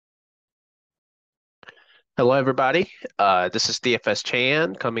Hello, everybody. This is DFS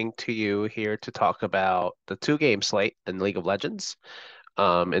Chan coming to you here to talk about the two-game slate in League of Legends.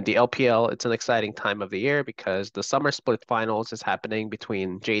 In the LPL, it's an exciting time of the year because the summer split finals is happening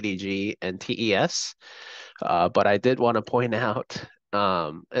between JDG and TES. But I did want to point out,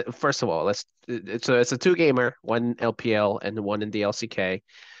 first of all, it's a two-gamer, one LPL and one in the LCK.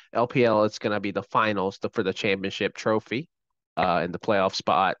 LPL, it's going to be the finals for the championship trophy, in the playoff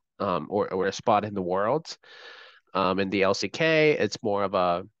spot, or a spot in the Worlds. In the LCK, it's more of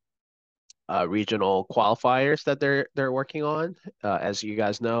a regional qualifiers that they're working on. As you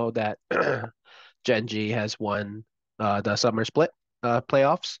guys know, that Genji has won the summer split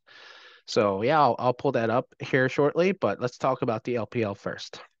playoffs. So yeah, I'll pull that up here shortly, but let's talk about the LPL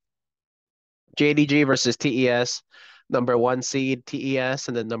first. JDG versus TES. Number one seed TES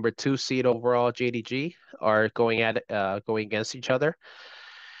and the number two seed overall JDG are going against each other.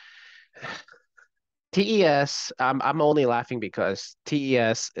 TES, I'm only laughing because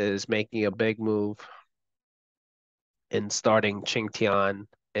TES is making a big move in starting Qingtian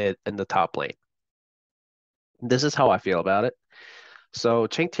in the top lane. This is how I feel about it. So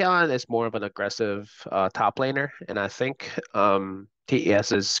Qingtian is more of an aggressive top laner, and I think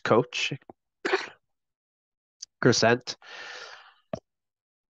TES's coach, Crescent,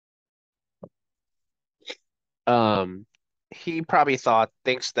 um, he probably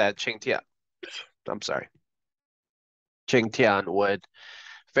thinks that I'm sorry, Qingtian would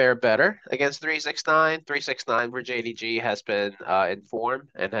fare better against 369. 369 for JDG has been in form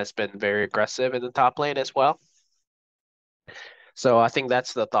and has been very aggressive in the top lane as well. So I think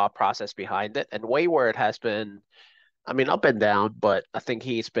that's the thought process behind it. And Wayward has been, I mean, up and down, but I think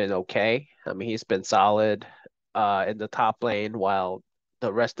he's been okay. I mean, he's been solid in the top lane while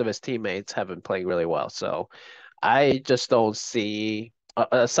the rest of his teammates have been playing really well. So I just don't see,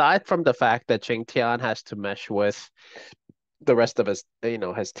 aside from the fact that Jing Tian has to mesh with the rest of his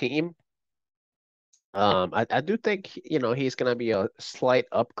team. I do think, he's gonna be a slight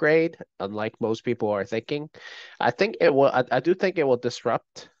upgrade, unlike most people are thinking. I do think it will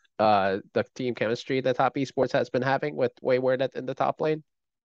disrupt the team chemistry that Top Esports has been having with Wayward in the top lane,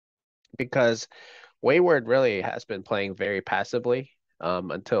 because Wayward really has been playing very passively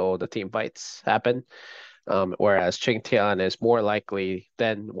until the team fights happen. Whereas Qingtian is more likely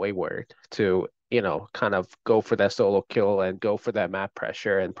than Wayward to, kind of go for that solo kill and go for that map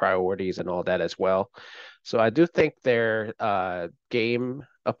pressure and priorities and all that as well. So I do think their game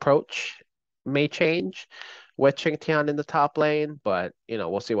approach may change with Qingtian in the top lane, but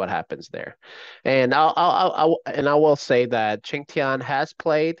we'll see what happens there. And I will say that Qingtian has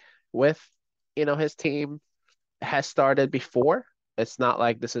played with, his team has started before. It's not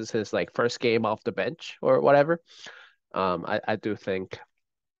like this is his like first game off the bench or whatever. I do think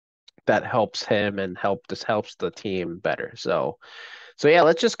that helps him and this helps the team better. So yeah,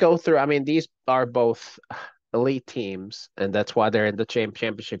 let's just go through. I mean, these are both elite teams, and that's why they're in the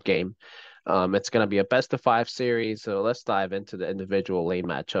championship game. It's going to be a best of five series, so let's dive into the individual lane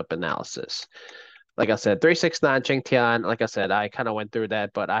matchup analysis. Like I said, 369 Qingtian. Like I said, I kind of went through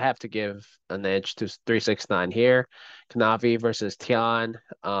that, but I have to give an edge to 369 here. Kanavi versus Tian.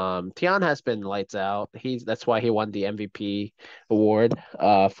 Tian has been lights out. That's why he won the MVP award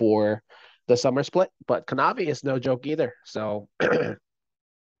for the summer split. But Kanavi is no joke either. So I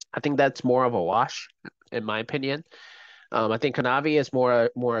think that's more of a wash, in my opinion. I think Kanavi is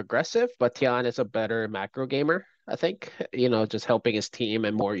more aggressive, but Tian is a better macro gamer. I think, just helping his team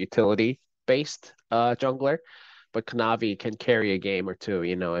and more utility based jungler. But Kanavi can carry a game or two,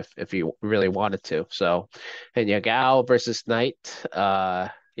 if you really wanted to. So, and Yagao versus Knight.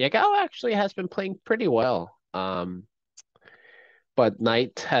 Yagao actually has been playing pretty well. But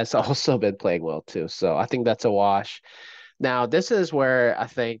Knight has also been playing well too. So I think that's a wash. Now, this is where I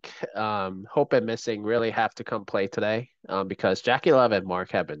think Hope and Missing really have to come play today, because Jackie Love and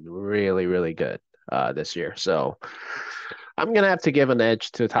Mark have been really, really good this year. So I'm going to have to give an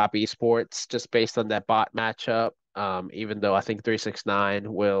edge to Top Esports just based on that bot matchup, even though I think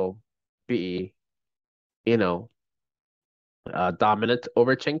 369 will be, you know, dominant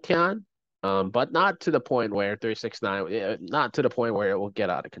over Qingtian, but not to the point where 369, not to the point where it will get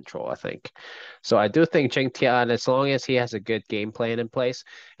out of control, I think. So I do think Qingtian, as long as he has a good game plan in place,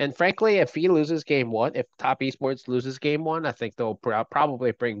 and frankly, if he loses game one, if Top Esports loses game one, I think they'll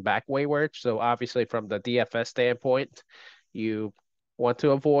probably bring back Wayward. So obviously, from the DFS standpoint, you want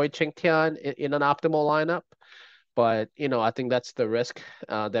to avoid Qingtian in an optimal lineup. But I think that's the risk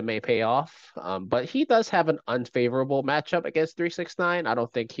that may pay off. But he does have an unfavorable matchup against 369. I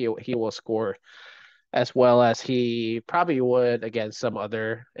don't think he will score as well as he probably would against some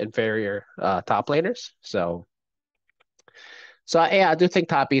other inferior top laners. So yeah, I do think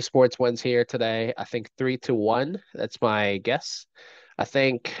Top Esports wins here today. I think 3-1. That's my guess. I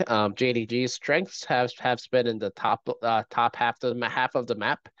think JDG's strengths have been in the top half of the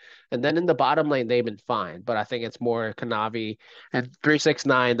map, and then in the bottom lane they've been fine. But I think it's more Kanavi and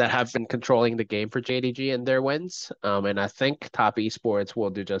 369 that have been controlling the game for JDG and their wins. And I think Top Esports will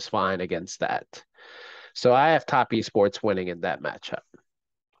do just fine against that. So I have Top Esports winning in that matchup.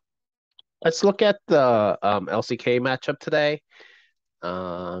 Let's look at the LCK matchup today.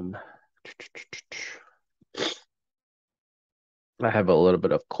 Um, I have a little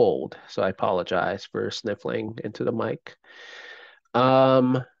bit of cold, so I apologize for sniffling into the mic.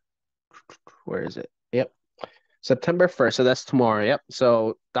 Um, where is it? Yep, September 1st, so that's tomorrow. Yep.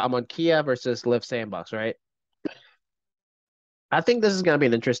 So Damon Kia versus Liv Sandbox, right? I think this is gonna be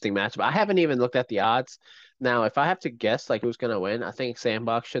an interesting matchup. I haven't even looked at the odds. Now, if I have to guess like who's gonna win, I think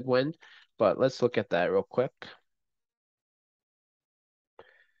Sandbox should win. But let's look at that real quick.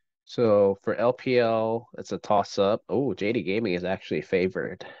 So for LPL, it's a toss up. Oh, JD Gaming is actually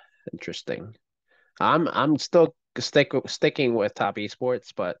favored. Interesting. I'm still sticking with Top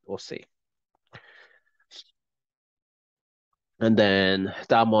Esports, but we'll see. And then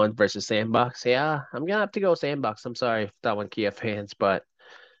Damwon versus Sandbox. Yeah, I'm gonna have to go Sandbox. I'm sorry, Damwon Kia fans, but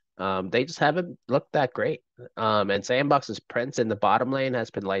they just haven't looked that great. And Sandbox's Prince in the bottom lane has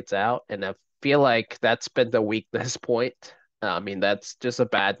been lights out, and I feel like that's been the weakness point. I mean, that's just a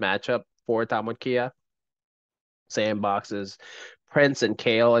bad matchup for Damwon Kia. Sandboxes, Prince and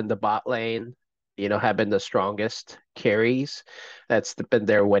Kale in the bot lane, have been the strongest carries. That's been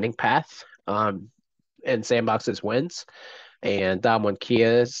their winning path. And Sandbox's wins. And Damwon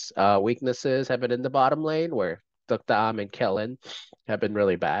Kia's weaknesses have been in the bottom lane, where Dukdam and Kellen have been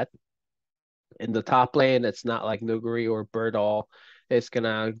really bad. In the top lane, it's not like Nuguri or Birdall is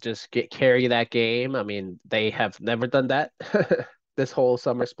gonna just carry that game. I mean, they have never done that this whole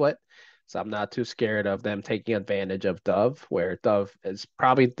summer split. So I'm not too scared of them taking advantage of Dove, where Dove is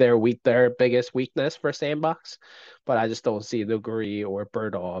probably their biggest weakness for Sandbox. But I just don't see Nuguri or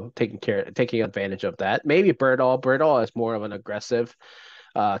Birdall taking advantage of that. Maybe Birdall. Birdall is more of an aggressive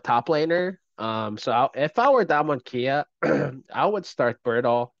top laner. So if I were Damon Kia, I would start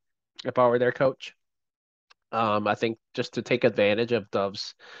Birdall if I were their coach. I think just to take advantage of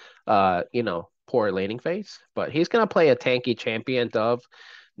Dove's, poor laning phase. But he's gonna play a tanky champion. Dove,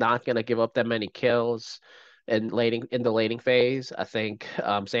 not gonna give up that many kills in the laning phase. I think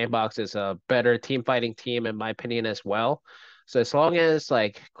Sandbox is a better team fighting team in my opinion as well. So as long as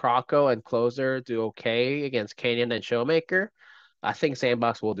like Croco and Closer do okay against Canyon and Showmaker, I think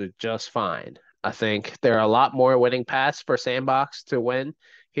Sandbox will do just fine. I think there are a lot more winning paths for Sandbox to win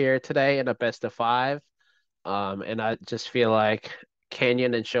here today in a best of five. And I just feel like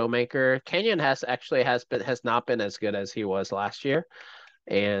Canyon and Showmaker, Canyon has not been as good as he was last year.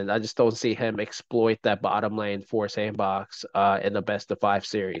 And I just don't see him exploit that bottom lane for Sandbox in the best of five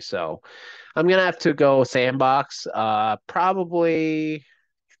series. So I'm gonna have to go Sandbox, probably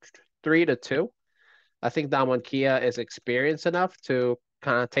 3-2. I think Damwon Kia is experienced enough to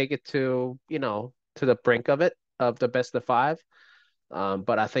kind of take it to the brink of it of the best of five.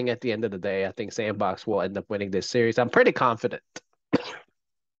 But I think at the end of the day, I think Sandbox will end up winning this series. I'm pretty confident.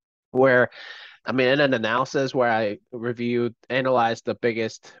 Where, I mean, in an analysis where I analyzed the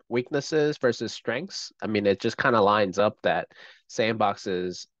biggest weaknesses versus strengths, I mean, it just kind of lines up that Sandbox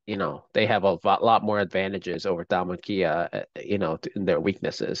is, they have a lot more advantages over Damakia, in their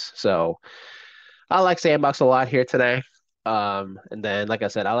weaknesses. So I like Sandbox a lot here today. And then, like I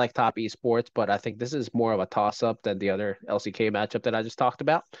said, I like Top Esports, but I think this is more of a toss-up than the other LCK matchup that I just talked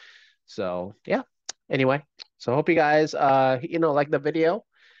about. So yeah. Anyway, so I hope you guys like the video.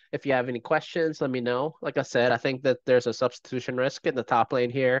 If you have any questions, let me know. Like I said, I think that there's a substitution risk in the top lane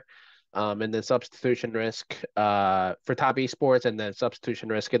here. And then substitution risk for top esports, and then substitution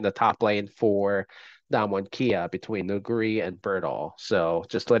risk in the top lane for Damwon Kia between Nuguri and Birdall. So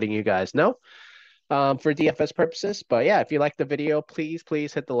just letting you guys know for DFS purposes. But yeah, if you like the video, please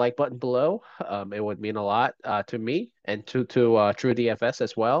hit the like button below. It would mean a lot to me and to True DFS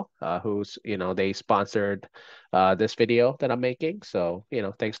as well, who's they sponsored this video that I'm making. So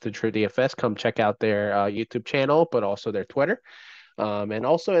thanks to True DFS. Come check out their YouTube channel, but also their Twitter. And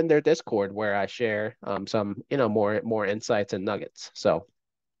also in their Discord where I share some more insights and nuggets. So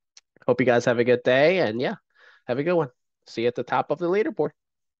hope you guys have a good day, and yeah, have a good one. See you at the top of the leaderboard.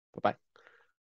 Bye bye.